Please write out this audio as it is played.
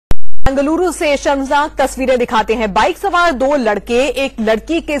बेंगलुरु से शर्मनाक तस्वीरें दिखाते हैं। बाइक सवार दो लड़के एक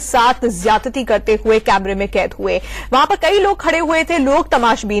लड़की के साथ ज्यादती करते हुए कैमरे में कैद हुए। वहां पर कई लोग खड़े हुए थे, लोग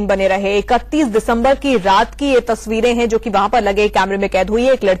तमाशबीन बने रहे। 31 दिसंबर की रात की ये तस्वीरें हैं जो कि वहां पर लगे कैमरे में कैद हुई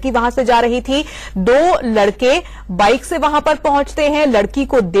है। एक लड़की वहां से जा रही थी, दो लड़के बाइक से वहां पर पहुंचते हैं, लड़की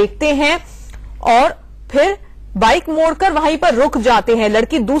को देखते हैं और फिर बाइक मोड़कर वहीं पर रुक जाते हैं।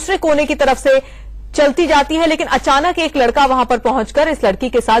 लड़की दूसरे कोने की तरफ से चलती जाती है, लेकिन अचानक एक लड़का वहां पर पहुंचकर इस लड़की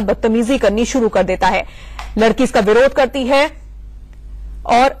के साथ बदतमीजी करनी शुरू कर देता है। लड़की इसका विरोध करती है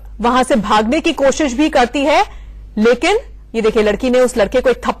और वहां से भागने की कोशिश भी करती है, लेकिन ये देखिए लड़की ने उस लड़के को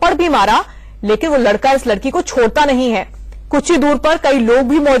एक थप्पड़ भी मारा, लेकिन वो लड़का इस लड़की को छोड़ता नहीं है। कुछ ही दूर पर कई लोग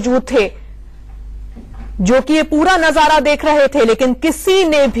भी मौजूद थे जो कि ये पूरा नजारा देख रहे थे, लेकिन किसी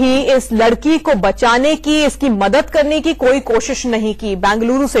ने भी इस लड़की को बचाने की, इसकी मदद करने की कोई कोशिश नहीं की।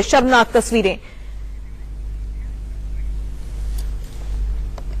 बेंगलुरु से शर्मनाक तस्वीरें।